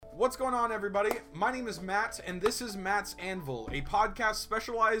What's going on, everybody? My name is Matt, and this is Matt's Anvil, a podcast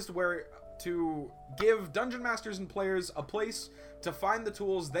specialized to give dungeon masters and players a place to find the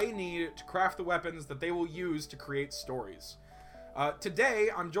tools they need to craft the weapons that they will use to create stories. Today,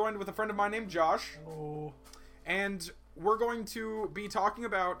 I'm joined with a friend of mine named Josh. Hello. And we're going to be talking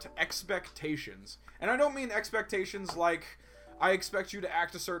about expectations. And I don't mean expectations like I expect you to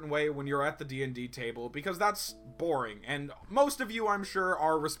act a certain way when you're at the D&D table, because that's boring, and most of you, I'm sure,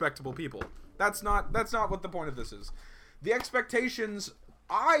 are respectable people. That's not what the point of this is. The expectations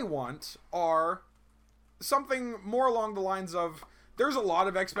I want are something more along the lines of, there's a lot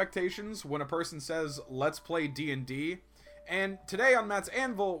of expectations when a person says, let's play D&D, and today on Matt's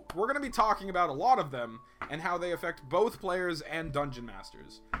Anvil, we're going to be talking about a lot of them, and how they affect both players and dungeon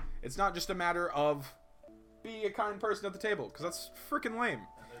masters. It's not just a matter of be a kind person at the table, because that's freaking lame.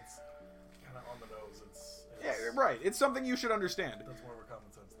 It's kind of on the nose. It's yeah, right. It's something you should understand. That's more of a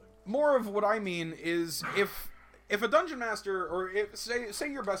common sense thing. More of what I mean is if a dungeon master, or if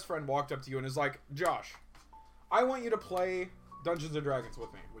say your best friend walked up to you and is like, Josh, I want you to play Dungeons & Dragons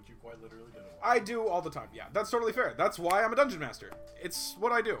with me. Which you quite literally did. I do all the time. Yeah, that's totally fair. That's why I'm a dungeon master. It's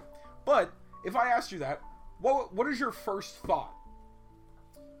what I do. But if I asked you that, what is your first thought?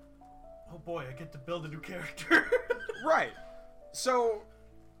 Oh boy, I get to build a new character. Right. So,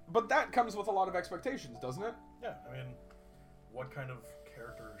 but that comes with a lot of expectations, doesn't it? Yeah, I mean, what kind of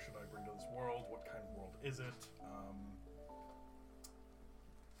character should I bring to this world? What kind of world is it?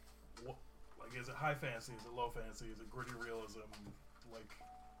 Is it high fantasy? Is it low fantasy? Is it gritty realism?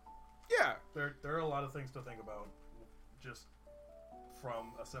 Yeah. There are a lot of things to think about, just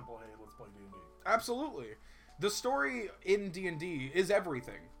from a simple, hey, let's play D&D. Absolutely. The story in D&D is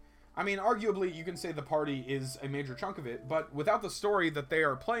everything. I mean, arguably, you can say the party is a major chunk of it, but without the story that they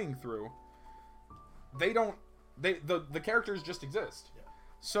are playing through, the characters just exist. Yeah.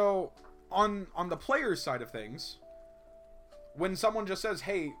 So, on the player's side of things, when someone just says,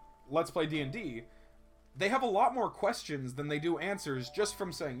 hey, let's play D&D, they have a lot more questions than they do answers just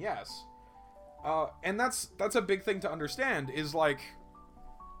from saying yes. And that's a big thing to understand, is like,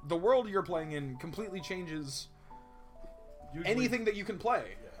 the world you're playing in completely changes anything that you can play.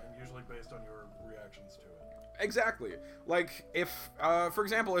 Yeah. Usually based on your reactions to it. Exactly. Like, if, for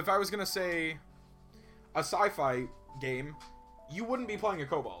example, if I was gonna say a sci-fi game, you wouldn't be playing a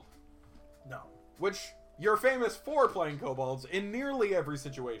kobold. No. Which, you're famous for playing kobolds in nearly every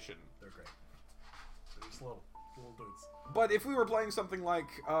situation. They're great. They're just little dudes. But if we were playing something like,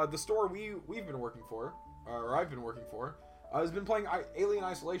 the store we've been working for, or I've been working for, has been playing Alien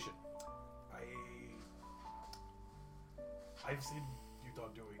Isolation. I've seen Utah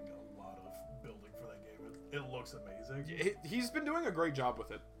doing a lot of building for that game. It looks amazing. He's been doing a great job with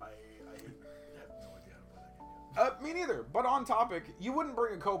it. I have no idea how to play that game yet. Me neither. But on topic, you wouldn't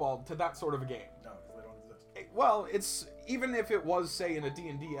bring a kobold to that sort of a game. No, because they don't exist. Well, it's, even if it was, say, in a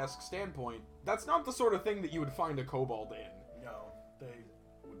D&D-esque standpoint, that's not the sort of thing that you would find a kobold in. No, they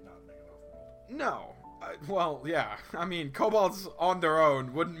would not make it off world. No. Well, yeah. I mean, kobolds on their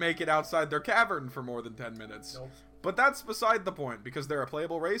own wouldn't make it outside their cavern for more than 10 minutes. Nope. But that's beside the point, because they're a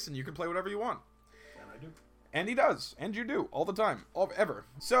playable race and you can play whatever you want. And I do. And he does. And you do. All the time. Ever.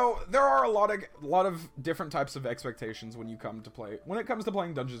 So, there are a lot of different types of expectations when it comes to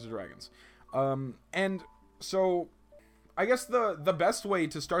playing Dungeons & Dragons. And so, I guess the best way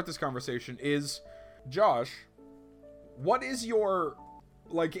to start this conversation is, Josh, what is your,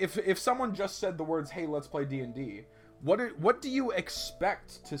 like, if someone just said the words, hey, let's play D&D, what do you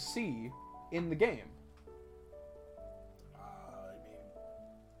expect to see in the game?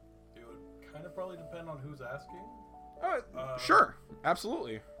 Kind of probably depend on who's asking. Sure.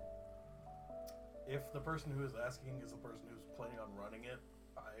 Absolutely. If the person who is asking is the person who's planning on running it,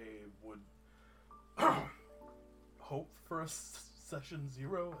 I would hope for a session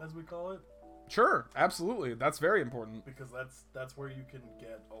 0, as we call it. Sure, absolutely. That's very important. Because that's where you can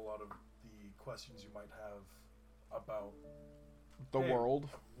get a lot of the questions you might have about the world.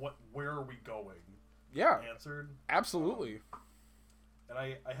 Where are we going? Yeah. Answered. Absolutely. And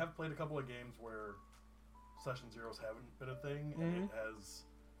I have played a couple of games where session 0s haven't been a thing, and it has,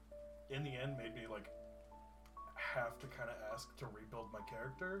 in the end, made me have to kind of ask to rebuild my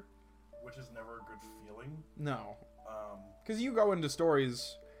character, which is never a good feeling. No. Because you go into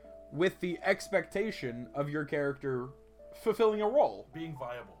stories with the expectation of your character fulfilling a role. Being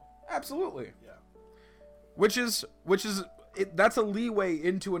viable. Absolutely. Yeah. That's a leeway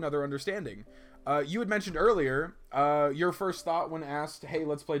into another understanding. You had mentioned earlier, your first thought when asked, hey,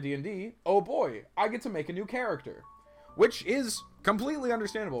 let's play D&D, oh boy, I get to make a new character. Which is completely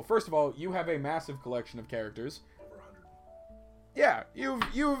understandable. First of all, you have a massive collection of characters. Over 100. Yeah,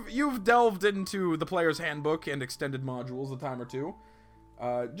 you've delved into the player's handbook and extended modules a time or two,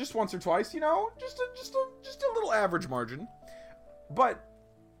 just once or twice, just a little average margin, but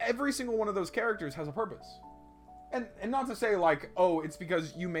every single one of those characters has a purpose, and not to say like, oh, it's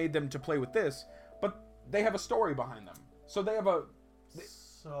because you made them to play with this, but they have a story behind them, so they have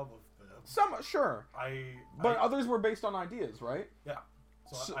some of them. Some, sure, but others were based on ideas, right? Yeah.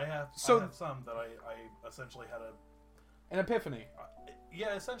 So I have some that I essentially had an epiphany.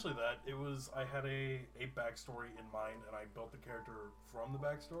 Yeah, essentially that. It was, I had a backstory in mind, and I built the character from the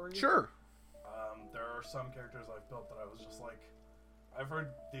backstory. Sure. There are some characters I've built that I was just like, I've heard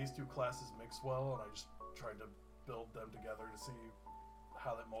these two classes mix well, and I just tried to build them together to see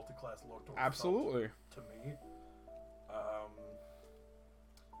how that multi-class looked or absolutely felt to me.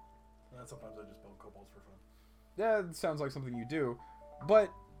 And sometimes I just build kobolds for fun. Yeah, it sounds like something you do. But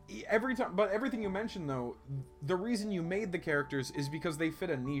everything you mentioned, though, the reason you made the characters is because they fit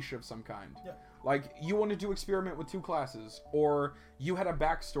a niche of some kind. Yeah. Like, you wanted to experiment with 2 classes, or you had a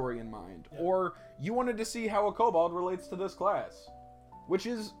backstory in mind, yeah. or you wanted to see how a kobold relates to this class.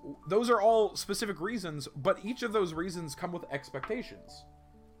 Those are all specific reasons, but each of those reasons come with expectations.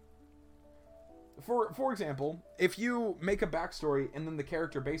 For example, if you make a backstory and then the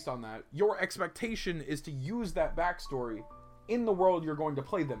character based on that, your expectation is to use that backstory in the world you're going to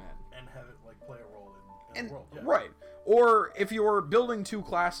play them in. And have it, like, play a role in the world. Yeah. Right. Or if you're building 2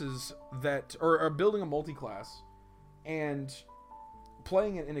 classes or building a multi-class and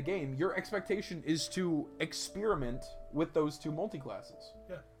playing it in a game, your expectation is to experiment with those 2 multi-classes.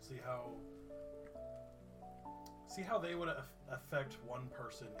 Yeah. See how they would affect one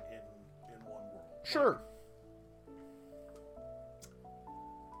person in one world. Sure.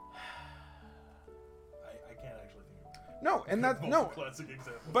 I can't actually think of it. No, and that's no classic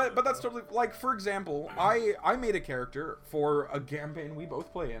example. But that's totally, like, for example, I made a character for a campaign we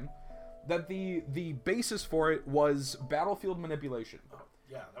both play in that the basis for it was battlefield manipulation. Oh,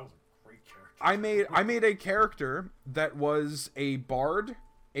 yeah, that was a great character. I made a character that was a bard,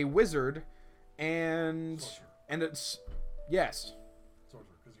 a wizard, and Sorcerer. and it's yes.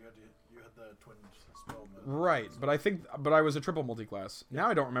 Sorcerer, because you had the twin spell. Right, but I was a triple multi-class. Now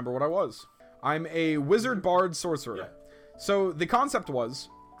I don't remember what I was. I'm a wizard, bard, sorcerer. Yeah. So the concept was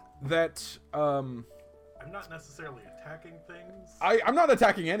that I'm not necessarily attacking things. I'm not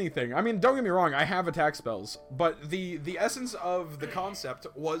attacking anything. I mean, don't get me wrong, I have attack spells, but the essence of the concept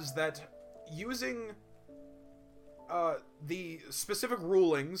was that using the specific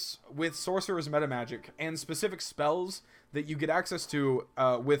rulings with sorcerer's metamagic and specific spells that you get access to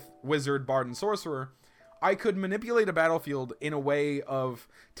with wizard, bard, and sorcerer, I could manipulate a battlefield in a way of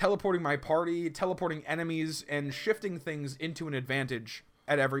teleporting my party, teleporting enemies, and shifting things into an advantage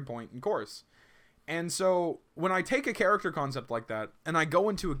at every point in course. And so when I take a character concept like that and I go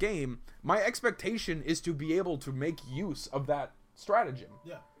into a game, my expectation is to be able to make use of that stratagem.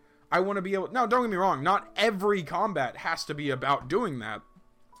 Yeah. I want to be able... Now, don't get me wrong, not every combat has to be about doing that.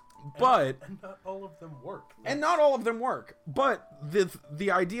 But... And not all of them work. And not all of them work. But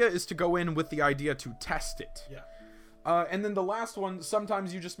the idea is to go in with the idea to test it. Yeah. And then the last one,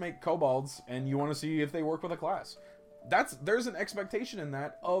 sometimes you just make kobolds and you want to see if they work with a class. There's an expectation in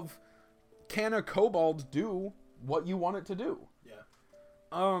that of, can a kobold do what you want it to do?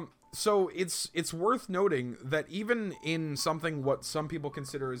 Yeah. So it's worth noting that even in something what some people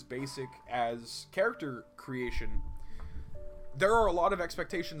consider as basic as character creation, there are a lot of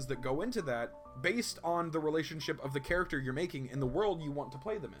expectations that go into that based on the relationship of the character you're making in the world you want to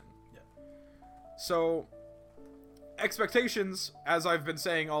play them in. Yeah. So expectations, as I've been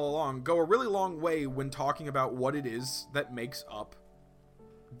saying all along, go a really long way when talking about what it is that makes up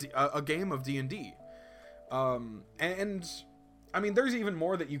a game of D&D. And I mean, there's even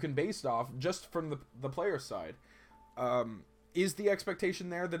more that you can base it off just from the player side. Is the expectation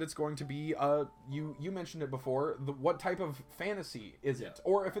there that it's going to be, you mentioned it before, what type of fantasy is it?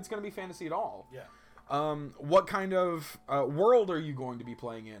 Or if it's going to be fantasy at all. Yeah. What kind of world are you going to be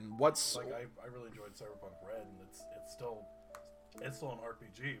playing in? What's... Like, I really enjoyed Cyberpunk Red, and it's still an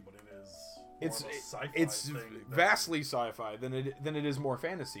RPG, but it is more of a sci-fi it's thing. vastly sci-fi than it is more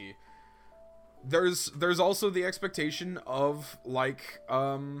fantasy. There's also the expectation of, like,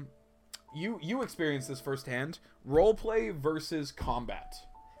 you experience this firsthand, roleplay versus combat.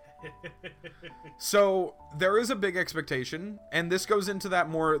 So there is a big expectation, and this goes into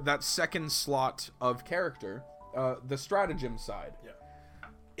that second slot of character, the stratagem side. Yeah.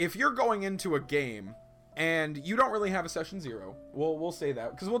 If you're going into a game and you don't really have a session 0, we'll say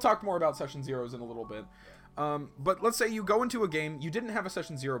that because we'll talk more about session 0s in a little bit. But let's say you go into a game, you didn't have a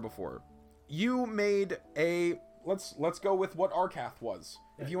session 0 before. You made a let's go with what Arcath was.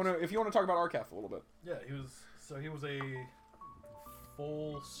 Yeah, if you wanna talk about Arcath a little bit. Yeah, he was a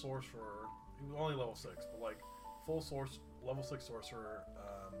full sorcerer. He was only level 6, but like level 6 sorcerer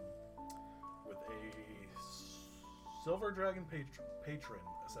with a silver dragon patron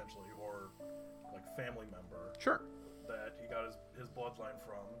essentially, or like family member. Sure. That he got his bloodline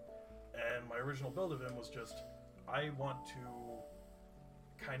from, and my original build of him was just I want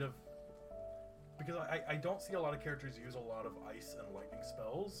to kind of. Because I don't see a lot of characters use a lot of ice and lightning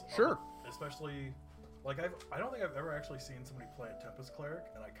spells. Sure. Especially, like, I don't think I've ever actually seen somebody play a Tempest Cleric,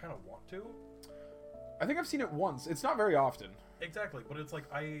 and I kind of want to. I think I've seen it once. It's not very often. Exactly, but it's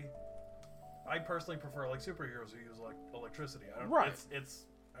like, I personally prefer, like, superheroes who use, like, electricity. I don't, right. It's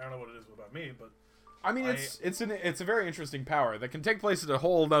I don't know what it is about me, but... I mean, it's a very interesting power that can take place in a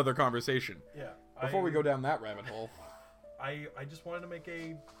whole other conversation. Yeah. Before we go down that rabbit hole. I just wanted to make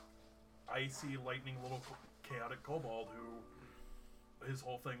a icy, lightning, little chaotic kobold who his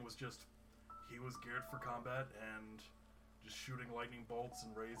whole thing was just he was geared for combat and just shooting lightning bolts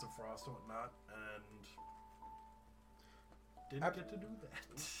and rays of frost and whatnot, and didn't get to do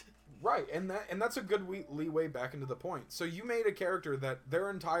that. Right, and that's a good leeway back into the point. So you made a character that their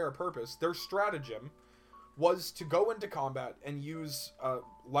entire purpose, their stratagem, was to go into combat and use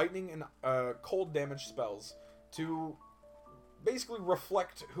lightning and cold damage spells to basically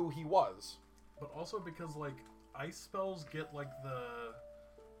reflect who he was. But also because, like, ice spells get, like,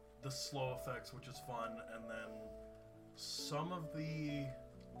 the slow effects, which is fun, and then some of the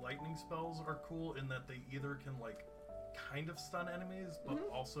lightning spells are cool in that they either can, like, kind of stun enemies, but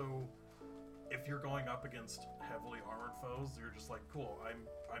also if you're going up against heavily armored foes, you're just like, cool,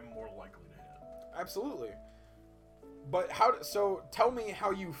 I'm more likely to hit. Absolutely. But so tell me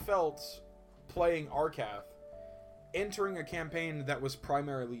how you felt playing Arcath, entering a campaign that was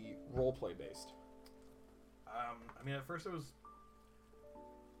primarily roleplay based. I mean, at first it was...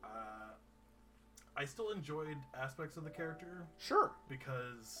 I still enjoyed aspects of the character. Sure.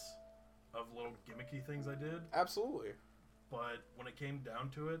 Because of little gimmicky things I did. Absolutely. But when it came down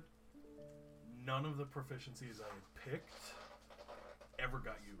to it, none of the proficiencies I picked ever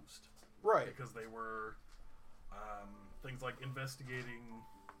got used. Right. Because they were things like investigating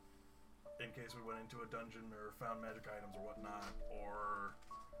in case we went into a dungeon or found magic items or whatnot, or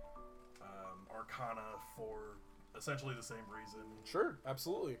Arcana for essentially the same reason. Sure,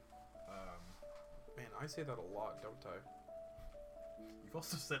 absolutely. Man, I say that a lot, don't I? You've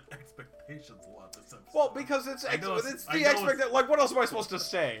also set expectations a lot this episode. Well, because it's the expectation. Like, what else am I supposed to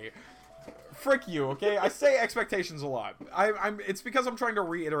say? Frick you, okay? I say expectations a lot. It's because I'm trying to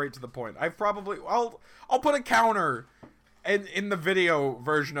reiterate to the point. I'll put a counter in the video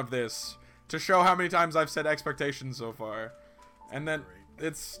version of this to show how many times I've said expectations so far, and then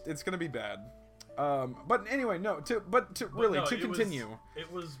it's gonna be bad. But anyway, to continue.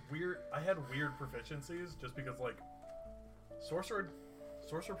 It was weird. I had weird proficiencies just because, like, sorcerer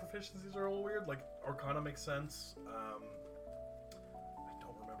proficiencies are a little weird. Like, Arcana makes sense. I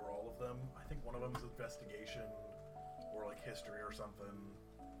don't remember all of them. I think one of them is investigation or like history or something.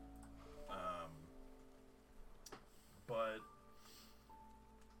 But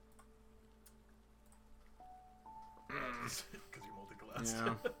because you're multi-classed.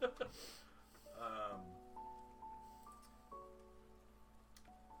 Yeah.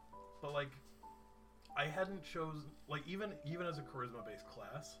 But like, I hadn't chosen, like, even as a charisma-based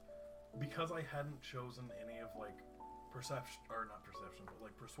class, because I hadn't chosen any of, like, perception, or not perception, but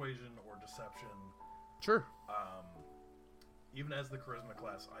like persuasion or deception. Sure. Even as the charisma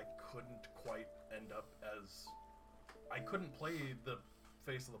class, I couldn't quite end up as, I couldn't play the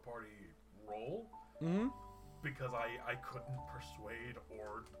face of the party role. Mm-hmm. Because I couldn't persuade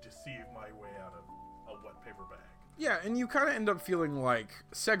or deceive my way out of a wet paper bag. Yeah, and you kind of end up feeling, like,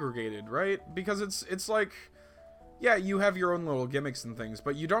 segregated, right? Because it's like, yeah, you have your own little gimmicks and things,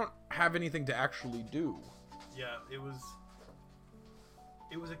 but you don't have anything to actually do. Yeah, it was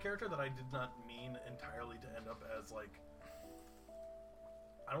a character that I did not mean entirely to end up as, like,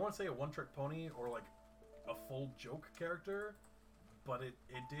 I don't want to say a one-trick pony or, like, a full joke character, but it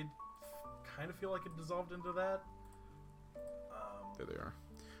did kind of feel like it dissolved into that. There they are.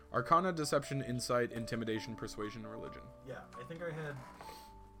 Arcana, Deception, Insight, Intimidation, Persuasion, Religion. Yeah, I think I had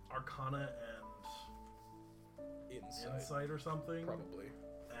Arcana and Insight or something. Probably.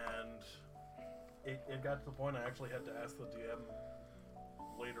 And it got to the point I actually had to ask the DM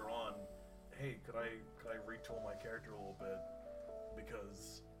later on, hey, could I retool my character a little bit?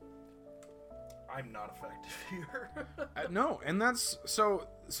 Because I'm not effective here. No, and that's so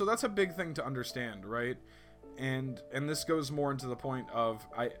that's a big thing to understand, right? And this goes more into the point of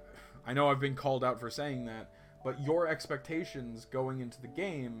I know I've been called out for saying that, but your expectations going into the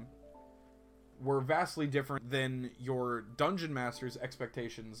game were vastly different than your dungeon master's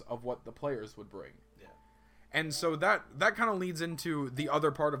expectations of what the players would bring. Yeah. And so that kind of leads into the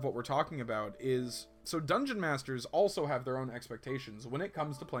other part of what we're talking about is, so dungeon masters also have their own expectations when it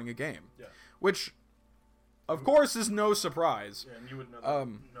comes to playing a game. Yeah. Which, of course, is no surprise. Yeah, and you would know,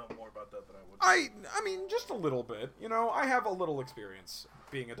 know more about that than I would. I mean, just a little bit. You know, I have a little experience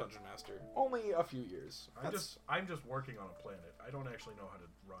being a dungeon master. Only a few years. I'm just working on a planet. I don't actually know how to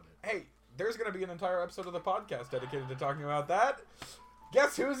run it. Hey, there's going to be an entire episode of the podcast dedicated to talking about that.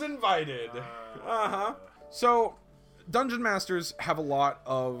 Guess who's invited? So, dungeon masters have a lot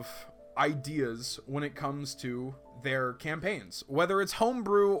of ideas when it comes to their campaigns. Whether it's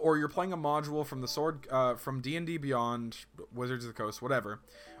homebrew or you're playing a module from the sword from D&D Beyond, Wizards of the Coast, whatever.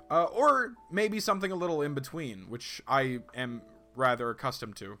 Or maybe something a little in between, which I am rather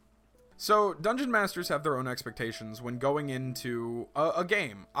accustomed to. So, dungeon masters have their own expectations when going into a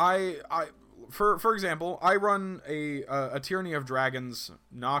game. For example, I run a Tyranny of Dragons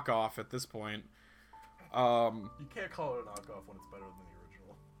knockoff at this point. You can't call it a knockoff when it's better than the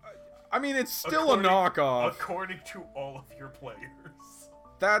original. I mean, it's still a knockoff. According to all of your players.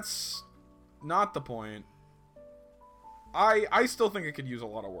 That's not the point. I still think it could use a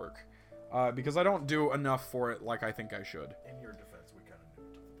lot of work. Because I don't do enough for it like I think I should. In your defense, we kind of knew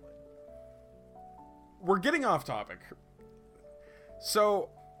it to the play. We're getting off topic. So,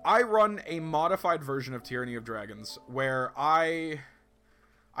 I run a modified version of Tyranny of Dragons where I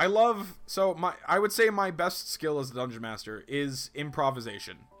love, so I would say my best skill as a dungeon master is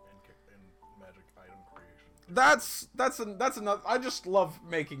improvisation. And magic item creation. That's another. I just love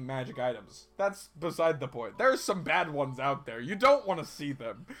making magic items. That's beside the point. There's some bad ones out there. You don't want to see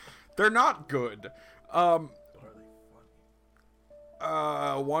them. They're not good. But are they funny?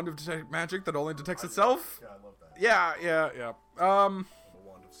 A wand of detect magic that only detects itself. Yeah, I love that. Yeah. The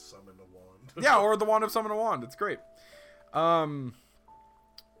wand of summon a wand. Yeah, or the wand of summon a wand. It's great.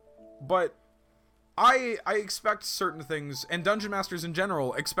 But I expect certain things, and dungeon masters in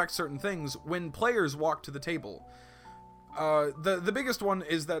general expect certain things when players walk to the table. The biggest one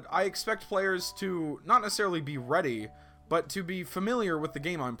is that I expect players to not necessarily be ready, but to be familiar with the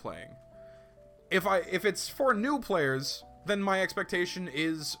game I'm playing. If it's for new players, then my expectation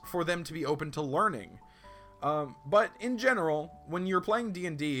is for them to be open to learning. But in general, when you're playing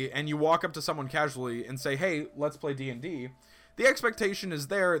D&D and you walk up to someone casually and say, hey, let's play D&D, the expectation is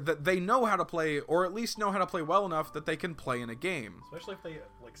there that they know how to play, or at least know how to play well enough that they can play in a game. Especially if they,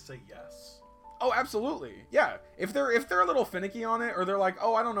 say yes. Oh, absolutely. Yeah. If they're a little finicky on it, or they're like,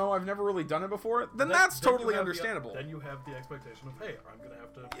 oh, I don't know, I've never really done it before, then that's totally understandable. Then you have the expectation of, hey, I'm going to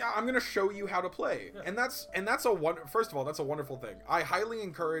have to... Yeah, I'm going to show you how to play. Yeah. And that's first of all, that's a wonderful thing. I highly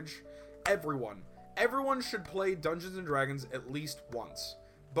encourage everyone. Everyone should play Dungeons & Dragons at least once.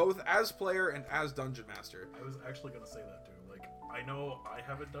 Both as player and as Dungeon Master. I was actually going to say that, too. I know I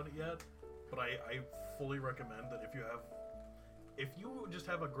haven't done it yet, but I fully recommend that if you just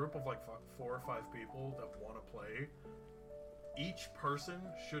have a group of 4 or 5 people that want to play, each person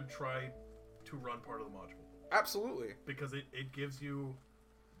should try to run part of the module. Absolutely. Because it gives you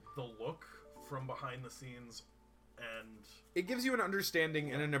the look from behind the scenes, and it gives you an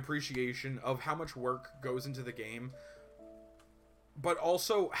understanding and an appreciation of how much work goes into the game, but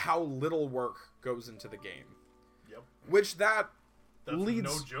also how little work goes into the game. Yep. Which that's leads...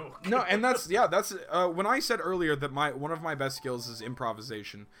 no joke. No, and that's when I said earlier that one of my best skills is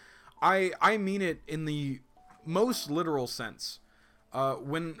improvisation, I mean it in the most literal sense.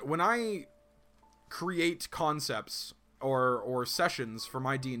 When I create concepts or sessions for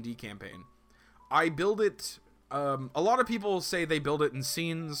my D&D campaign, I build it. A lot of people say they build it in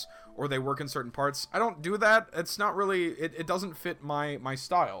scenes or they work in certain parts. I don't do that. It's not really. It doesn't fit my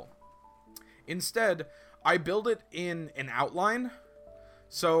style. Instead, I build it in an outline.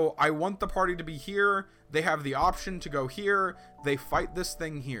 So I want the party to be here. They have the option to go here. They fight this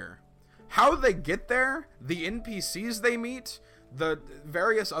thing here. How they get there, the NPCs they meet, the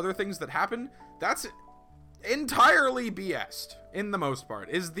various other things that happen, that's entirely BS'd, in the most part,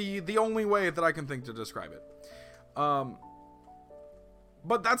 is the only way that I can think to describe it.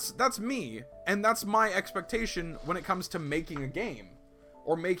 But that's me, and that's my expectation when it comes to making a game,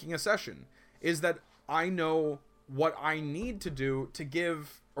 or making a session, is that I know what I need to do to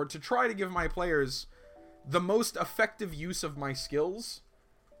give, or to try to give my players the most effective use of my skills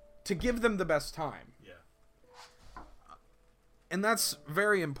to give them the best time. Yeah. And that's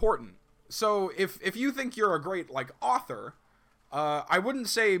very important. So if you think you're a great author, I wouldn't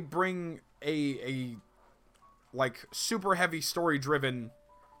say bring a super heavy story driven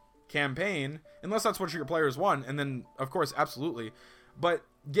campaign, unless that's what your players want, and then, of course, absolutely. But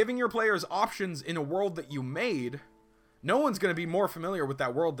giving your players options in a world that you made, no one's going to be more familiar with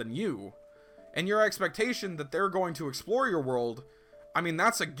that world than you. And your expectation that they're going to explore your world, I mean,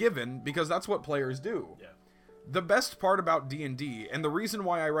 that's a given, because that's what players do. Yeah. The best part about D&D, and the reason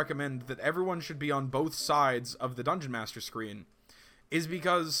why I recommend that everyone should be on both sides of the Dungeon Master screen, is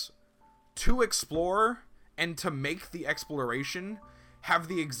because to explore and to make the exploration have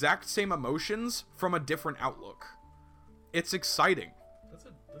the exact same emotions from a different outlook. It's exciting. That's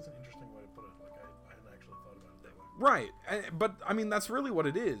an interesting way to put it. Like, I hadn't actually thought about it that way. Right, but I mean, that's really what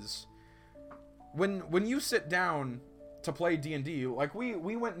it is. When you sit down to play D&D, like we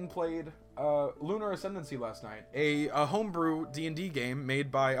went and played Lunar Ascendancy last night, a homebrew D&D game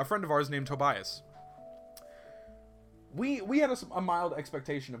made by a friend of ours named Tobias. We had a mild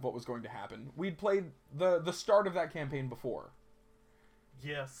expectation of what was going to happen. We'd played the start of that campaign before.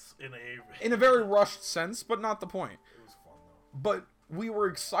 Yes, in a very rushed sense, but not the point. It was fun though. But we were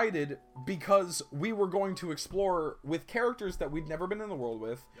excited because we were going to explore with characters that we'd never been in the world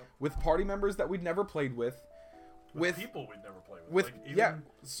with, Yep. with party members that we'd never played with people we'd never played with.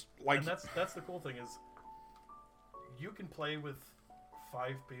 And that's the cool thing is you can play with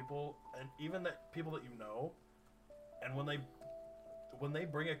 5 people, and even that people that you know, and when they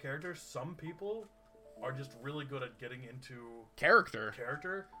bring a character, some people are just really good at getting into character.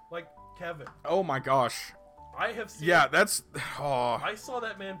 Like Kevin. Oh my gosh. I have seen. Yeah, that's. Oh. I saw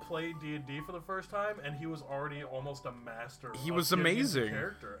that man play D&D for the first time, and he was already almost a master. He was amazing.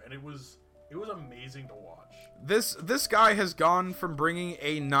 Character, and it was amazing to watch. This guy has gone from bringing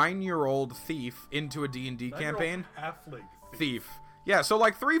a 9-year-old thief into a D&D campaign. Halfling thief. Yeah, so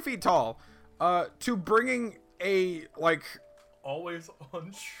like 3 feet tall, to bringing a like. Always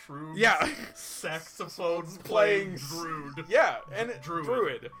on shrooms. Yeah. Saxophones playing druid. Yeah, and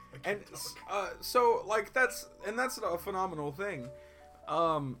druid. And so like that's a phenomenal thing.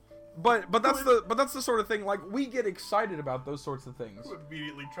 But that's the sort of thing, like, we get excited about those sorts of things. Who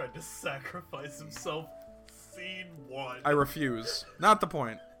immediately tried to sacrifice himself. Scene 1. I refuse. Not the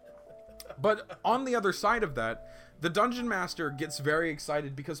point. But on the other side of that, the Dungeon Master gets very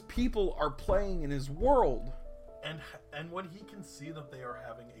excited because people are playing in his world. And when he can see that they are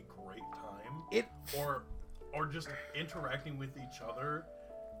having a great time, or just interacting with each other,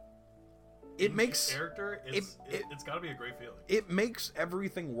 it makes character. It's got to be a great feeling. It makes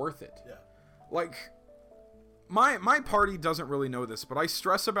everything worth it. Yeah. Like, my party doesn't really know this, but I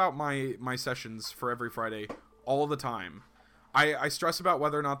stress about my sessions for every Friday all the time. I stress about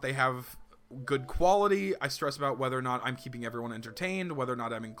whether or not they have good quality. I stress about whether or not I'm keeping everyone entertained, whether or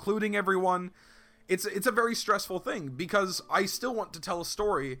not I'm including everyone. It's a very stressful thing because I still want to tell a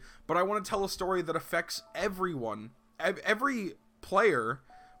story, but I want to tell a story that affects everyone. Every player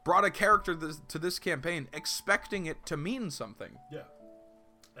brought a character to this campaign expecting it to mean something. Yeah.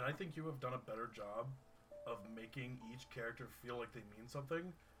 And I think you have done a better job of making each character feel like they mean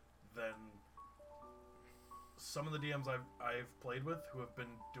something than some of the DMs I've played with who have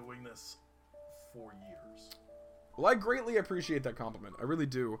been doing this for years. Well, I greatly appreciate that compliment. I really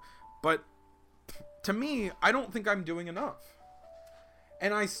do. But to me, I don't think I'm doing enough.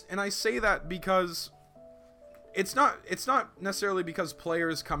 And I say that because it's not necessarily because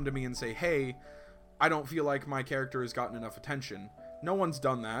players come to me and say, "Hey, I don't feel like my character has gotten enough attention." No one's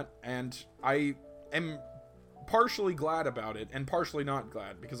done that, and I am partially glad about it and partially not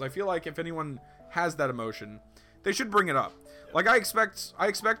glad, because I feel like if anyone has that emotion, they should bring it up. Yep. Like I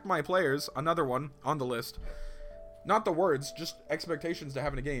expect my players, another one on the list, not the words, just expectations to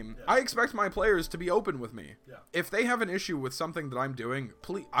have in a game. Yeah. I expect my players to be open with me. Yeah. If they have an issue with something that I'm doing,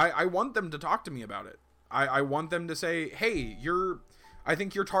 please, I want them to talk to me about it. I want them to say, "Hey, I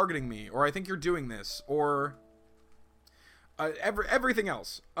think you're targeting me," or "I think you're doing this," or everything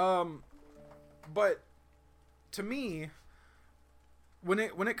else. But to me, when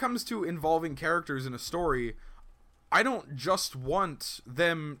it comes to involving characters in a story, I don't just want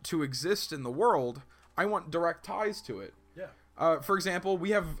them to exist in the world. I want direct ties to it. Yeah. For example,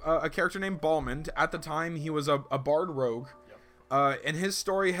 we have a character named Balmond. At the time, he was a bard rogue. Yep. And his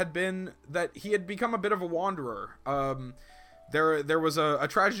story had been that he had become a bit of a wanderer. There was a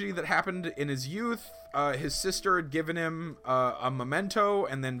tragedy that happened in his youth. His sister had given him a memento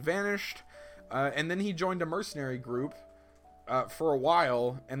and then vanished. And then he joined a mercenary group for a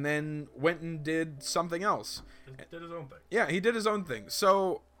while and then went and did something else. Did his own thing. Yeah, he did his own thing.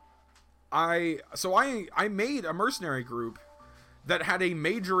 So I made a mercenary group that had a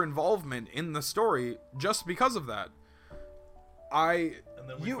major involvement in the story just because of that. And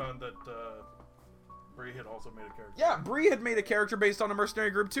then we found that Bree had also made a character. Yeah, Bree had made a character based on a mercenary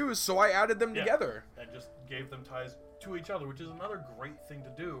group too, so I added them together. And just gave them ties to each other, which is another great thing to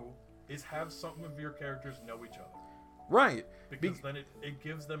do, is have some of your characters know each other. Right. Because then it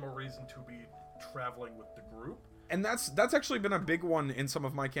gives them a reason to be traveling with the group. And that's actually been a big one in some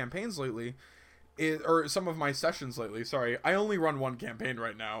of my campaigns lately. Or some of my sessions lately, sorry. I only run one campaign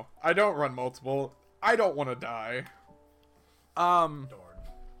right now. I don't run multiple. I don't want to die. Darn.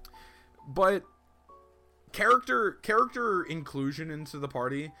 But character inclusion into the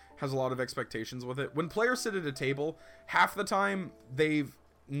party has a lot of expectations with it. When players sit at a table, half the time they've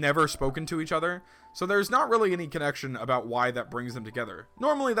never spoken to each other, so there's not really any connection about why that brings them together.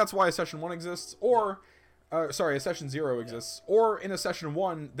 Normally that's why a session 1 exists, or a session 0 exists, or in a session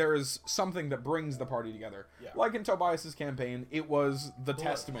 1 there is something that brings the party together. Like in Tobias's campaign, it was the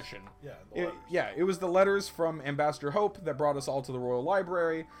test mission. It was the letters from Ambassador Hope that brought us all to the Royal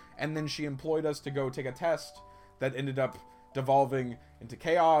Library, and then she employed us to go take a test that ended up devolving into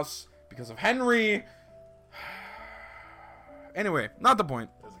chaos because of Henry. Anyway, not the point.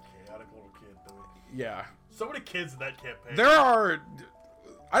 As a chaotic little kid, though. Yeah. So many kids in that campaign.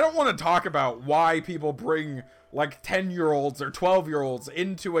 I don't want to talk about why people bring like 10-year-olds or 12-year-olds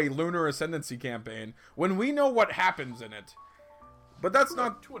into a Lunar Ascendancy campaign when we know what happens in it. But that's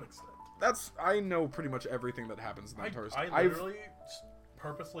not to an extent. I know pretty much everything that happens in that person. I literally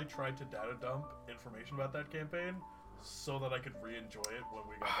purposely tried to data dump information about that campaign so that I could re-enjoy it when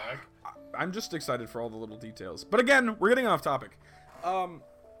we got back. I'm just excited for all the little details. But again, we're getting off topic.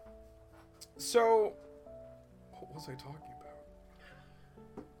 So what was I talking about?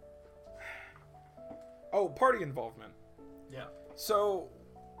 Oh, party involvement. Yeah. So,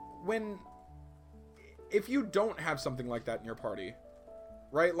 if you don't have something like that in your party,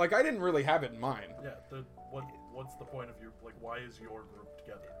 right? Like, I didn't really have it in mine. Yeah, what's the point of your, like, why is your group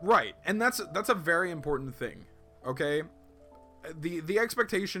together? Right, and that's a very important thing, okay? The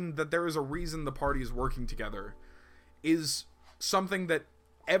expectation that there is a reason the party is working together is something that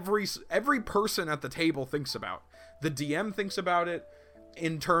every person at the table thinks about. The DM thinks about it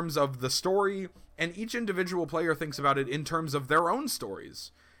in terms of the story, and each individual player thinks about it in terms of their own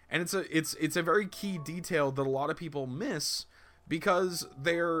stories. And it's a very key detail that a lot of people miss because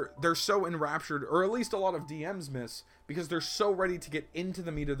they're so enraptured, or at least a lot of DMs miss, because they're so ready to get into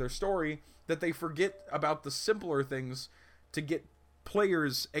the meat of their story that they forget about the simpler things to get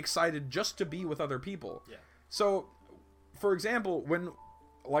players excited just to be with other people. Yeah. So, for example,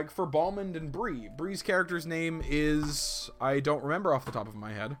 for Balmond and Bree's character's name is, I don't remember off the top of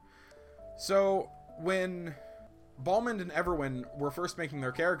my head. So, when Balmond and Everwyn were first making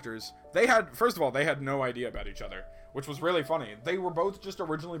their characters, first of all, they had no idea about each other, which was really funny. They were both just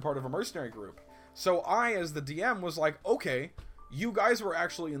originally part of a mercenary group. So I, as the DM, was like, okay, you guys were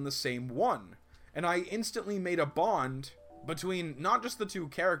actually in the same one. And I instantly made a bond between not just the two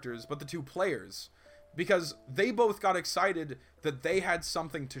characters, but the two players. Because they both got excited that they had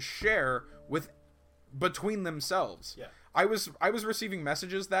something to share between themselves. Yeah. I was receiving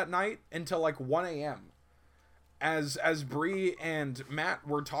messages that night until like 1 a.m. as Bree and Matt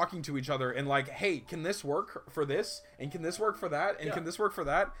were talking to each other and like, hey, can this work for this? And can this work for that? And can this work for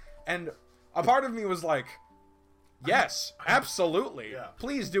that? And a part of me was like, yes, absolutely. Yeah.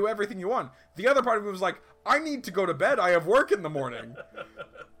 Please do everything you want. The other part of me was like, I need to go to bed. I have work in the morning.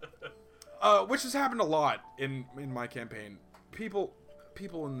 Which has happened a lot in my campaign. People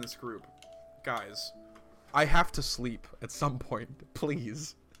in this group, guys, I have to sleep at some point.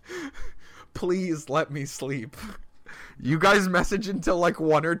 Please. Please let me sleep. You guys message until like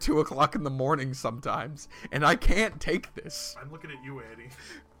 1 or 2 o'clock in the morning sometimes, and I can't take this. I'm looking at you, Andy.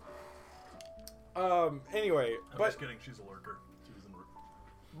 Anyway, I'm just kidding. She's a lurker.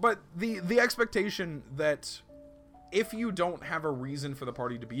 But the expectation that if you don't have a reason for the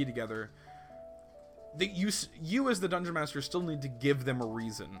party to be together, that you as the Dungeon Master still need to give them a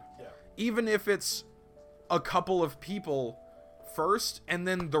reason. Yeah. Even if it's a couple of people first and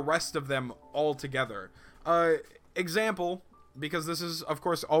then the rest of them all together. Example, because this is of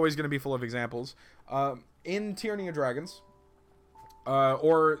course always going to be full of examples, in Tyranny of Dragons,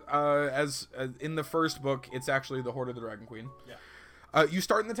 as in the first book, it's actually the Horde of the Dragon Queen. Yeah. You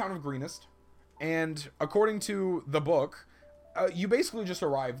start in the town of Greenest, and according to the book, you basically just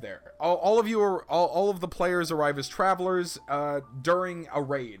arrive there. All of the players arrive as travelers during a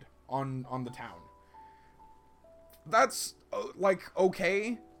raid on the town. That's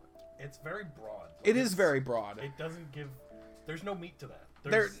okay. It's very broad. It is very broad. It doesn't give. There's no meat to that.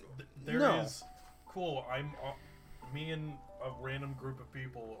 There no. is. Cool. Me and a random group of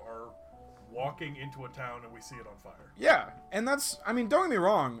people are walking into a town and we see it on fire. Yeah, and that's, I mean, don't get me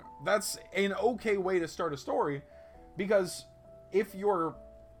wrong, that's an okay way to start a story, because if your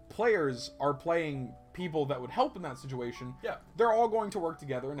players are playing people that would help in that situation, Yeah. they're all going to work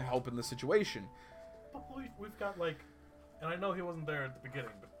together and help in the situation. But we've got, like, and I know he wasn't there at the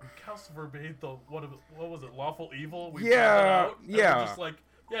beginning, but Calcifer made the, what was it, lawful evil? We Yeah, out, and yeah. we're just like,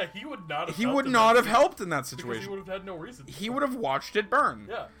 yeah, he would not have He helped would in not that have helped in that because situation. he would have had no reason. He would have watched it burn.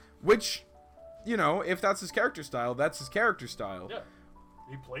 Yeah. Which, you know, if that's his character style, that's his character style. Yeah.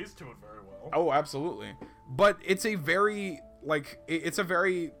 He plays to it very well. Oh, absolutely. But it's a very, like, it's a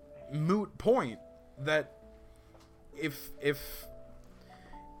very moot point that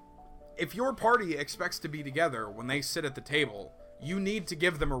if your party expects to be together when they sit at the table, you need to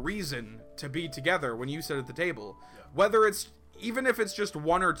give them a reason to be together when you sit at the table. Yeah. Whether it's, even if it's just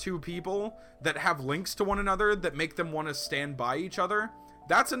one or two people that have links to one another that make them want to stand by each other,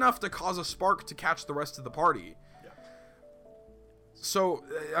 that's enough to cause a spark to catch the rest of the party. Yeah. So,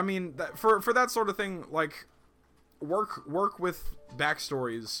 I mean, for that sort of thing, like, work with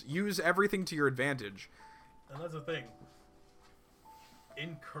backstories, use everything to your advantage. And that's the thing.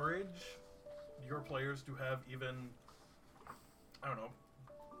 Encourage your players to have even, I don't know,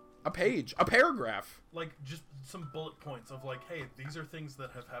 A paragraph. like just some bullet points of like, hey, these are things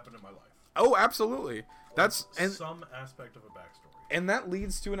that have happened in my life. Oh, absolutely. That's Like, and some aspect of a backstory. and that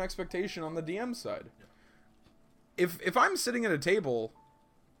leads to an expectation on the DM side. Yeah. If I'm sitting at a table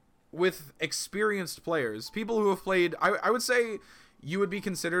with experienced players, people who have played, I would say you would be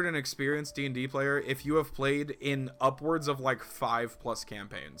considered an experienced D&D player if you have played in upwards of like 5+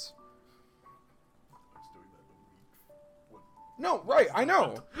 campaigns. I was doing that a week. No, right, I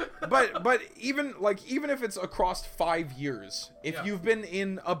know. but even if it's across 5 years, if Yeah. you've been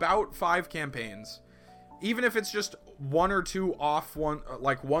in about 5 campaigns, even if it's just one or two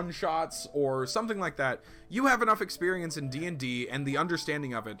one shots or something like that, you have enough experience in D&D and the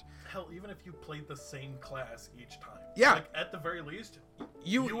understanding of it. Hell, even if you played the same class each time. Yeah. Like, at the very least,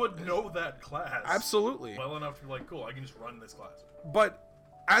 You would know that class. Absolutely. Well enough to be like, cool, I can just run this class. But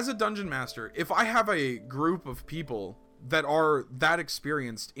as a dungeon master, if I have a group of people that are that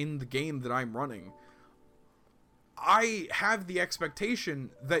experienced in the game that I'm running, I have the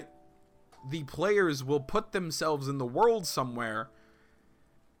expectation that the players will put themselves in the world somewhere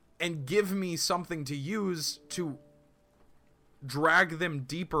and give me something to use to drag them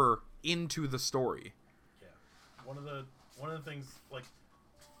deeper into the story. Yeah. One of the things, like,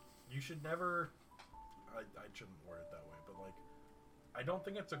 you should never, I shouldn't word it that way, but like, I don't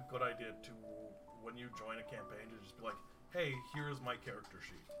think it's a good idea to, when you join a campaign, to just be like, hey, here's my character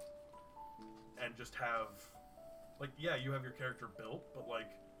sheet. And just have, like, yeah, you have your character built, but like,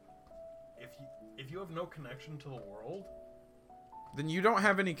 if you have no connection to the world, then you don't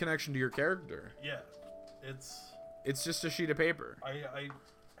have any connection to your character. yeah, It's just a sheet of paper. I'm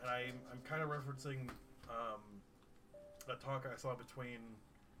kind of referencing a talk I saw between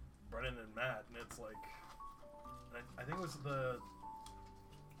Brennan and Matt, and it's like, I think it was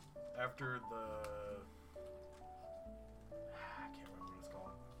after the, I can't remember what it's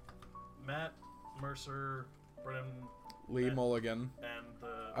called. Matt Mercer, Brennan Lee Mulligan, and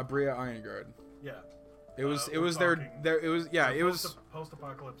the Abria Ironguard. yeah. It was we're talking- it was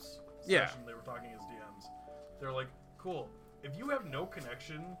post-apocalypse Yeah. session. They were talking as DMs. They're like, cool. If you have no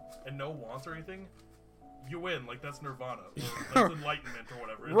connection and no wants or anything, you win. Like, that's nirvana or that's enlightenment or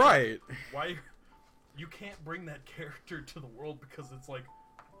whatever. It's right. like, why you can't bring that character to the world because it's like,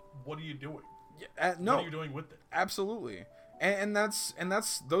 what are you doing? No, What are you doing with it? absolutely. And that's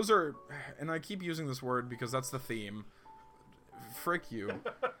those are, and I keep using this word because that's the theme. Frick you.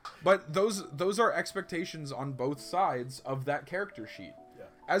 But those are expectations on both sides of that character sheet. Yeah.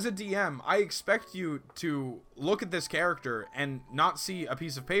 As a DM, I expect you to look at this character and not see a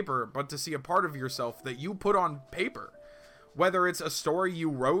piece of paper, but to see a part of yourself that you put on paper. Whether it's a story you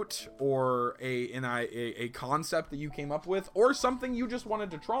wrote or a concept that you came up with or something you just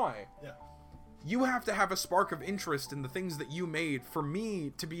wanted to try. Yeah. You have to have a spark of interest in the things that you made for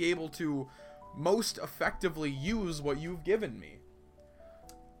me to be able to most effectively use what you've given me.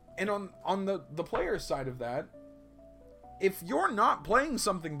 And on the player side of that, if you're not playing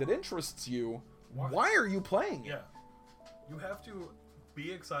something that interests you, why are you playing it? Yeah. You have to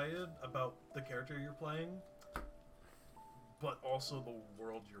be excited about the character you're playing, but also the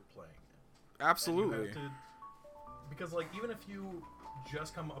world you're playing in. Absolutely. And you have to, because like even if you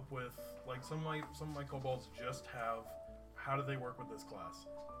just come up with like some of my kobolds just have how do they work with this class.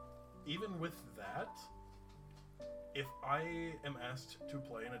 Even with that, if I am asked to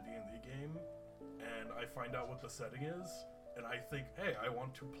play in a D&D game and I find out what the setting is and I think, hey, I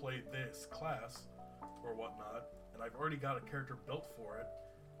want to play this class or whatnot, and I've already got a character built for it,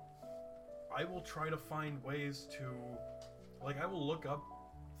 I will try to find ways to, like, I will look up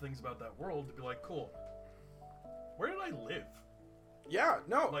things about that world to be like, cool, where did I live? Yeah,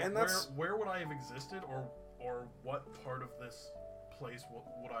 no, Like, and that's... where would I have existed, or what part of this place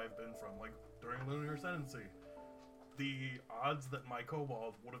would I have been from? Like, during Lunar Ascendancy, the odds that my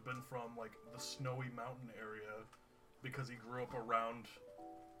kobold would have been from, like, the snowy mountain area because he grew up around,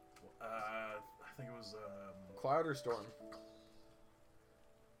 I think it was... Cloud or Storm?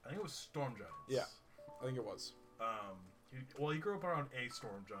 I think it was Storm Giants. Yeah, I think it was. He grew up around a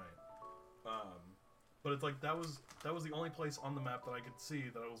Storm Giant. But it's like, that was the only place on the map that I could see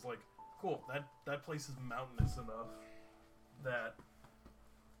that I was like, cool, that place is mountainous enough that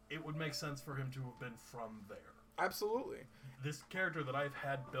it would make sense for him to have been from there. Absolutely. This character that I've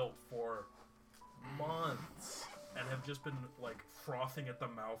had built for months and have just been, like, frothing at the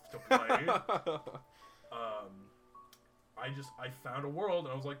mouth to play. I found a world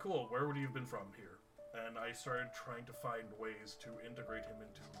and I was like, cool, where would he have been from here? And I started trying to find ways to integrate him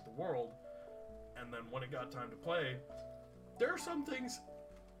into the world. And then when it got time to play, there are some things,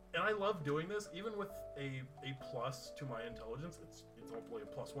 and I love doing this, even with a plus to my intelligence. It's hopefully a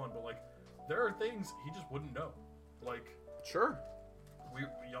 +1, but, like, there are things he just wouldn't know. Like, sure,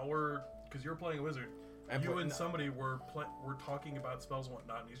 y'all were, because you were playing a wizard, and you and somebody were talking about spells and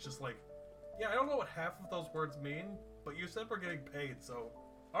whatnot, and he's just like, yeah, I don't know what half of those words mean, but you said we're getting paid, so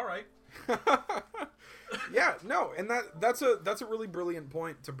all right. Yeah, no, and that's a really brilliant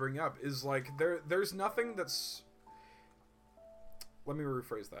point to bring up, is like there's nothing that's... Let me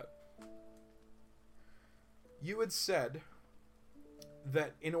rephrase that. You had said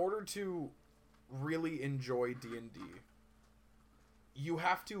that in order to really enjoy D&D, you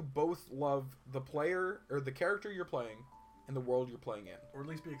have to both love the player, or the character you're playing, and the world you're playing in. Or at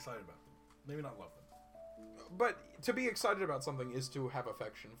least be excited about them. Maybe not love them. But to be excited about something is to have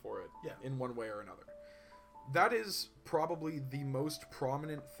affection for it, yeah, in one way or another. That is probably the most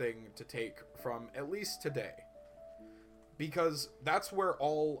prominent thing to take from at least today. Because that's where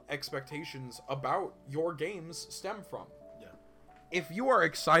all expectations about your games stem from. Yeah. If you are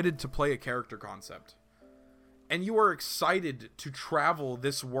excited to play a character concept, and you are excited to travel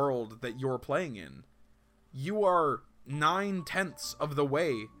this world that you're playing in, you are 9/10 of the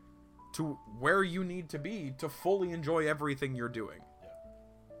way to where you need to be to fully enjoy everything you're doing. Yeah.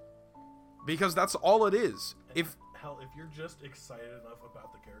 Because that's all it is. And if you're just excited enough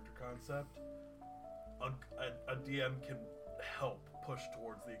about the character concept, a DM can help push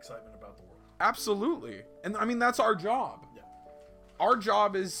towards the excitement about the world. Absolutely. And I mean, that's our job. Yeah. Our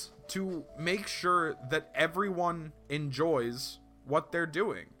job is to make sure that everyone enjoys what they're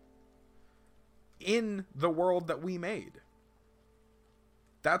doing in the world that we made.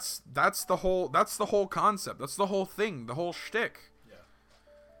 That's the whole concept. That's the whole thing, the whole shtick. Yeah.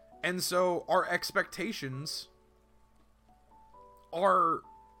 And so our expectations are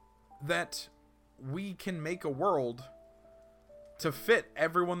that we can make a world to fit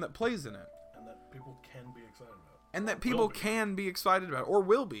everyone that plays in it. And that people can be excited about. And that people can be excited about, or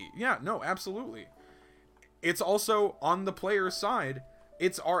will be. Yeah, no, absolutely. It's also, on the player's side,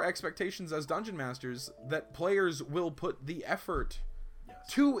 it's our expectations as Dungeon Masters that players will put the effort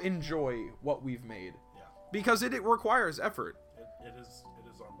to enjoy what we've made. Yeah. Because it requires effort. It is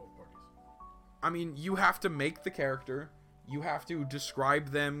on both parties. I mean, you have to make the character, you have to describe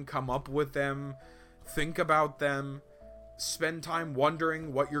them, come up with them, think about them, spend time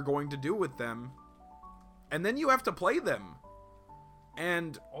wondering what you're going to do with them, and then you have to play them.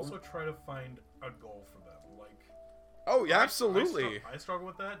 And also try to find a goal for them. Like, oh yeah, absolutely. I struggle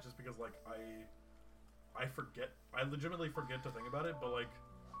with that just because, like, I forget. I legitimately forget to think about it, but, like,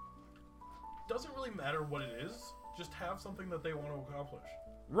 doesn't really matter what it is. Just have something that they want to accomplish.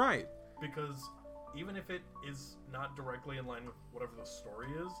 Right. Because even if it is not directly in line with whatever the story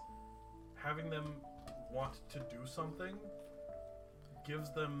is, having them want to do something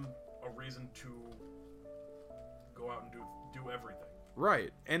gives them a reason to go out and do everything.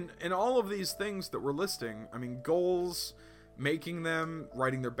 Right. And all of these things that we're listing, I mean, goals, making them,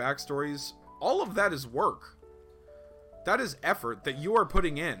 writing their backstories, all of that is work. That is effort that you are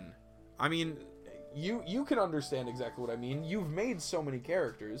putting in. I mean, you can understand exactly what I mean. You've made so many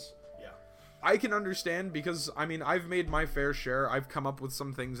characters. Yeah. I can understand because, I mean, I've made my fair share. I've come up with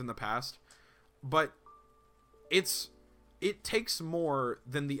some things in the past. But it takes more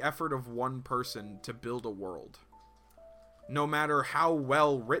than the effort of one person to build a world. No matter how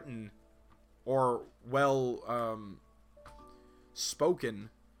well written or well spoken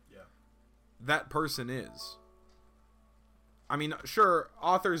that person is. I mean, sure,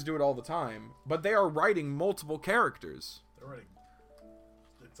 authors do it all the time, but they are writing multiple characters. They're writing,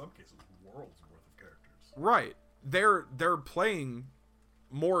 in some cases, worlds worth of characters. Right. They're playing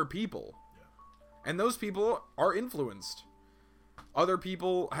more people. Yeah. And those people are influenced. Other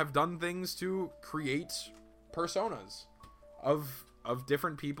people have done things to create personas of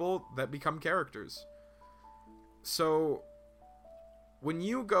different people that become characters. So when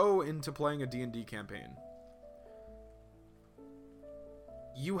you go into playing a D&D campaign,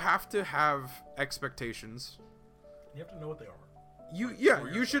 you have to have expectations. You have to know what they are. You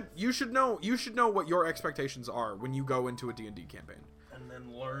should know what your expectations are when you go into a D&D campaign. And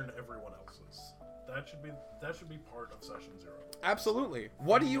then learn everyone else's. That should be part of session 0. Absolutely.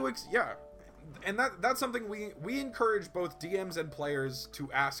 What do you and that's something we encourage both DMs and players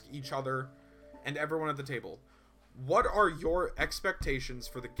to ask each other and everyone at the table. What are your expectations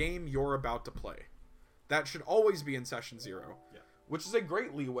for the game you're about to play? That should always be in session 0. Yeah. Which is a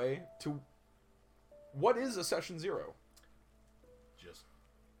great leeway to what is a session 0?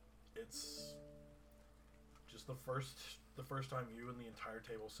 It's just the first time you and the entire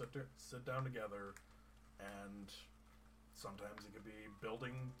table sit down together, and sometimes it could be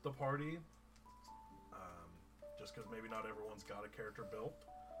building the party, just because maybe not everyone's got a character built,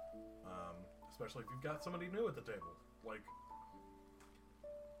 especially if you've got somebody new at the table, like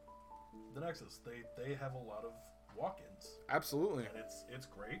the Nexus. They have a lot of walk-ins. Absolutely. And it's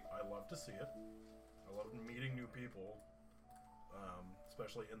great. I love to see it. I love meeting new people,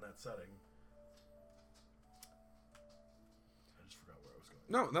 especially in that setting. I just forgot where I was going.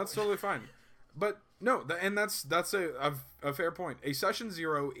 No, that's totally fine. But no, and that's a fair point. A session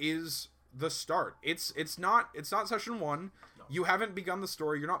 0 is the start. It's not session 1. No. You haven't begun the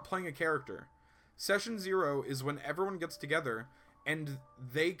story. You're not playing a character. Session 0 is when everyone gets together and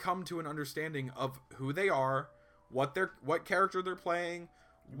they come to an understanding of who they are, what character they're playing.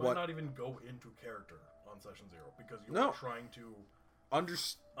 You might not even go into character on session 0 because you're trying to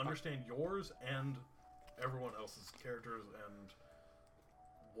understand yours and everyone else's characters and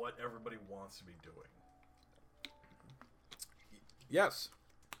what everybody wants to be doing. Yes.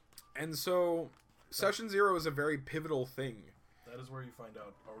 And so session 0 is a very pivotal thing. That is where you find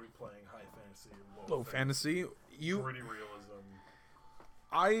out, are we playing high fantasy, low fantasy? Gritty realism.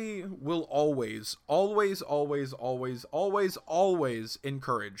 I will always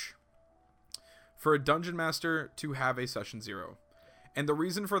encourage for a dungeon master to have a session 0. And the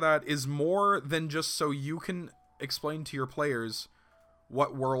reason for that is more than just so you can explain to your players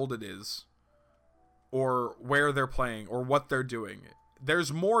what world it is, or where they're playing, or what they're doing.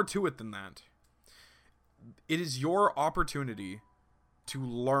 There's more to it than that. It is your opportunity to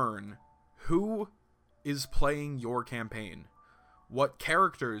learn who is playing your campaign, what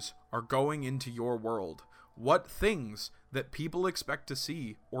characters are going into your world, what things that people expect to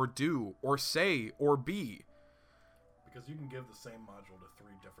see, or do, or say, or be. Because you can give the same module to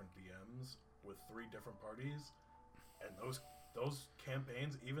 3 different DMs with 3 different parties, and those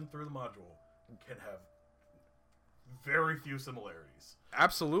campaigns, even through the module, can have very few similarities.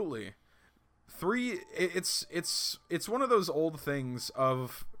 Absolutely. It's one of those old things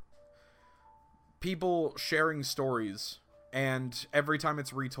of people sharing stories, and every time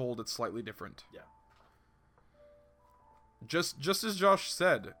it's retold, it's slightly different. Yeah. Just as Josh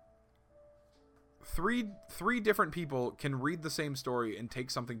said, three different people can read the same story and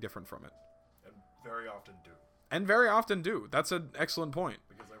take something different from it. And very often do. That's an excellent point.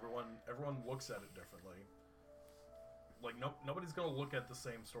 Because everyone looks at it differently. Like, nobody's going to look at the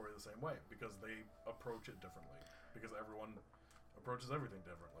same story the same way, because they approach it differently. Because everyone approaches everything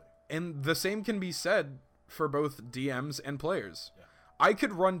differently. And the same can be said for both DMs and players. Yeah. I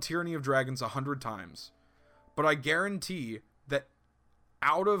could run Tyranny of Dragons 100 times, but I guarantee that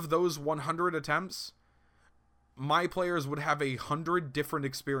out of those 100 attempts, my players would have 100 different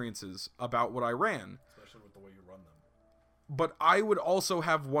experiences about what I ran. Especially with the way you run them. But I would also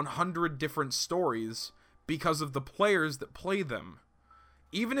have 100 different stories because of the players that play them.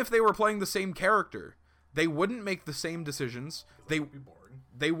 Even if they were playing the same character, they wouldn't make the same decisions. That would be boring.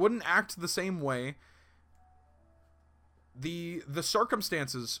 They wouldn't act the same way. The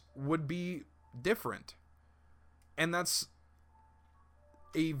circumstances would be different. And that's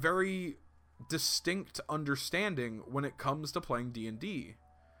a very distinct understanding when it comes to playing D&D.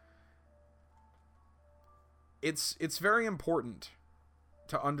 It's very important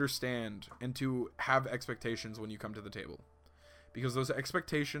to understand and to have expectations when you come to the table, because those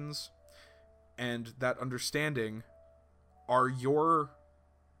expectations and that understanding are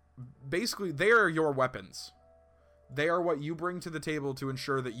they are your weapons. They are what you bring to the table to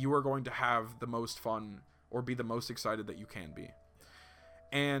ensure that you are going to have the most fun or be the most excited that you can be.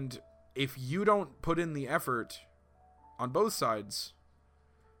 And if you don't put in the effort on both sides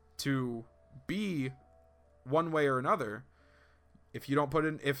to be one way or another, if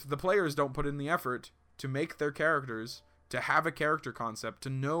the players don't put in the effort to make their characters, to have a character concept, to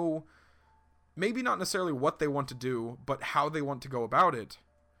know maybe not necessarily what they want to do, but how they want to go about it,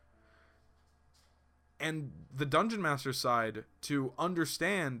 and the Dungeon Master side to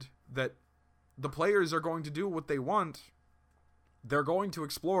understand that the players are going to do what they want, they're going to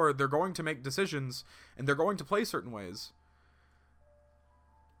explore, they're going to make decisions, and they're going to play certain ways.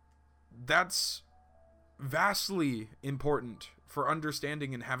 That's vastly important for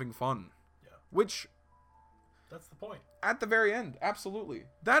understanding and having fun. Yeah. Which, that's the point. At the very end, absolutely.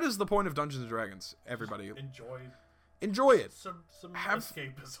 That is the point of Dungeons & Dragons, everybody. Enjoy it. Some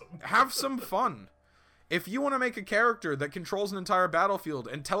escapism. Have some fun. If you want to make a character that controls an entire battlefield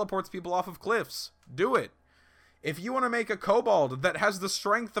and teleports people off of cliffs, do it. If you want to make a kobold that has the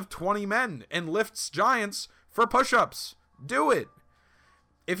strength of 20 men and lifts giants for push-ups, do it.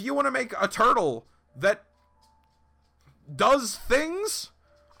 If you want to make a turtle that does things,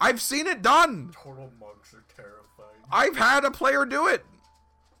 I've seen it done. Turtle monks are terrifying. I've had a player do it.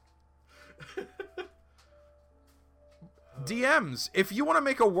 DMs, if you want to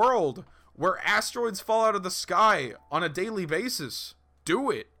make a world where asteroids fall out of the sky on a daily basis,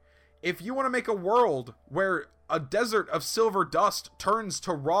 do it. If you want to make a world where a desert of silver dust turns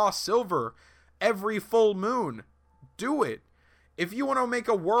to raw silver every full moon, do it. If you want to make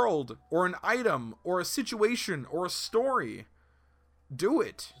a world or an item or a situation or a story, do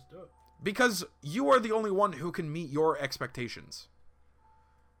it. Just do it. Because you are the only one who can meet your expectations.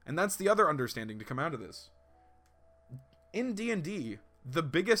 And that's the other understanding to come out of this. In D&D, the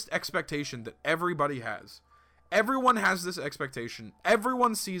biggest expectation that everybody has, everyone has this expectation,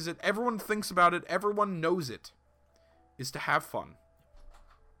 everyone sees it, everyone thinks about it, everyone knows it, is to have fun.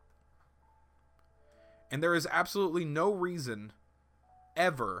 And there is absolutely no reason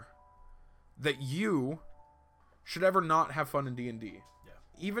ever that you should ever not have fun in D&D. Yeah.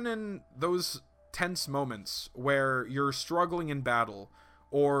 Even in those tense moments where you're struggling in battle,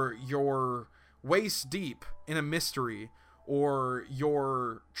 or you're waist deep in a mystery, or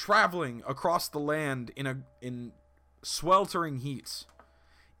you're traveling across the land in sweltering heat.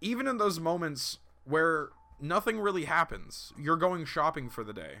 Even in those moments where nothing really happens, you're going shopping for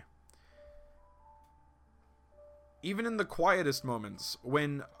the day. Even in the quietest moments,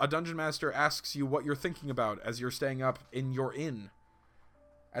 when a dungeon master asks you what you're thinking about as you're staying up in your inn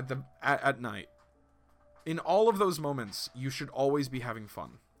at night. In all of those moments, you should always be having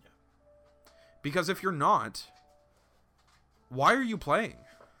fun. Yeah. Because if you're not, why are you playing?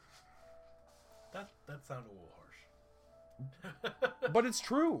 That sounded a little harsh. But it's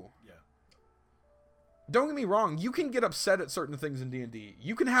true. Yeah. Don't get me wrong, you can get upset at certain things in D&D.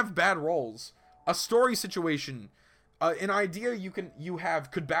 You can have bad rolls. A story situation, an idea you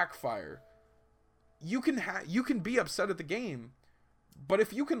have could backfire. You can be upset at the game, but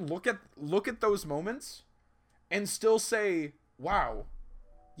if you can look at those moments and still say, "Wow,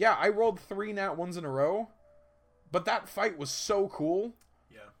 yeah, I rolled 3 nat 1s in a row, but that fight was so cool."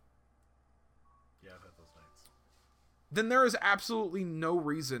 Yeah. Yeah, I've had those nights. Then there is absolutely no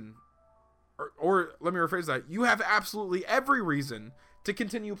reason, or let me rephrase that, you have absolutely every reason to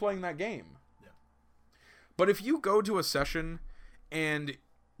continue playing that game. Yeah. But if you go to a session and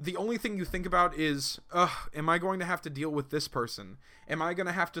the only thing you think about is, am I going to have to deal with this person? Am I going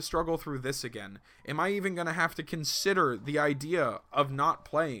to have to struggle through this again? Am I even going to have to consider the idea of not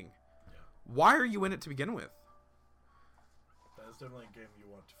playing? Yeah. Why are you in it to begin with? That's definitely a game you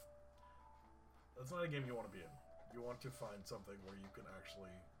want to... That's not a game you want to be in. You want to find something where you can actually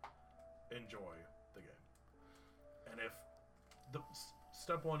enjoy the game. And if...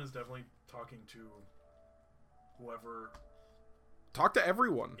 Step one is definitely talking to whoever... Talk to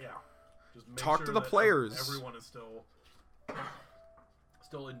everyone. Yeah. Just make Talk sure to the that players. Everyone is still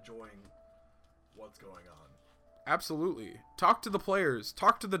enjoying what's going on. Absolutely. Talk to the players.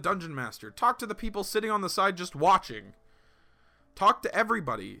 Talk to the dungeon master. Talk to the people sitting on the side just watching. Talk to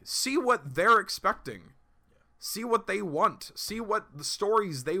everybody. See what they're expecting. Yeah. See what they want. See what the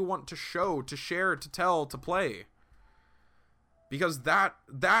stories they want to show, to share, to tell, to play. Because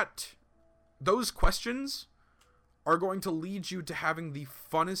those questions are going to lead you to having the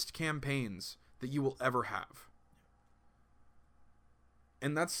funnest campaigns that you will ever have.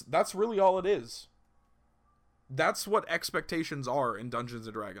 And that's really all it is. That's what expectations are in Dungeons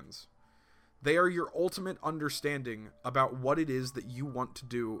 & Dragons. They are your ultimate understanding about what it is that you want to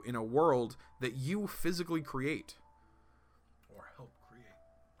do in a world that you physically create. Or help create.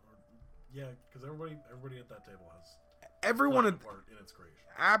 Or Yeah, because everybody at that table has everyone played a part in its creation.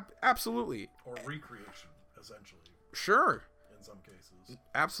 Absolutely. Or recreation, essentially. Sure. In some cases.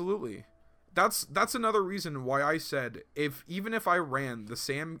 Absolutely. That's another reason why I said even if I ran the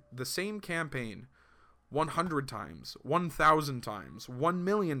same campaign 100 times, 1,000 times,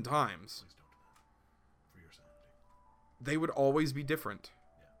 1,000,000 times, Please don't do that. For your sanity. they would always be different.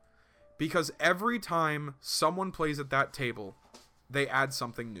 Yeah. Because every time someone plays at that table, they add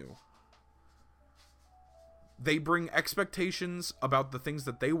something new. They bring expectations about the things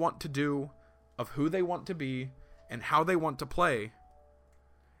that they want to do, of who they want to be, and how they want to play.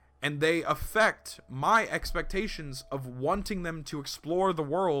 And they affect my expectations of wanting them to explore the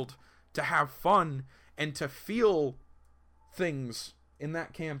world, to have fun, and to feel things in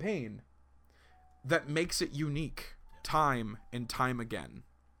that campaign that makes it unique time and time again.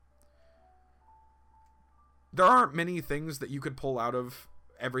 There aren't many things that you could pull out of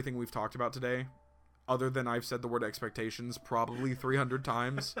everything we've talked about today, other than I've said the word expectations probably 300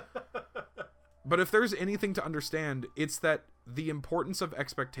 times. But if there's anything to understand, it's that the importance of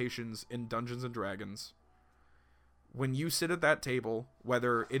expectations in Dungeons & Dragons, when you sit at that table,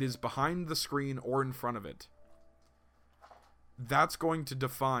 whether it is behind the screen or in front of it, that's going to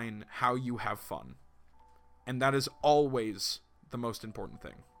define how you have fun. And that is always the most important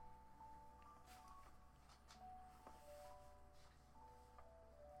thing.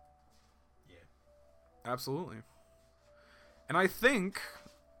 Yeah. Absolutely. And I think,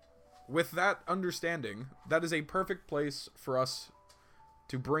 with that understanding, that is a perfect place for us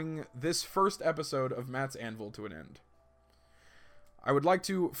to bring this first episode of Matt's Anvil to an end. I would like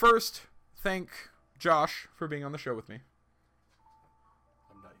to first thank Josh for being on the show with me.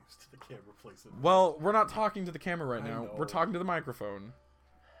 I'm not used to the camera placement. Well, we're not talking to the camera right I now. know. We're talking to the microphone.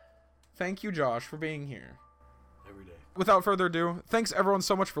 Thank you, Josh, for being here. Every day. Without further ado, thanks everyone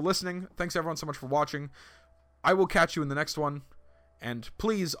so much for listening. Thanks everyone so much for watching. I will catch you in the next one. And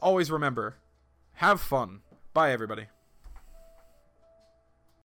please always remember, have fun. Bye, everybody.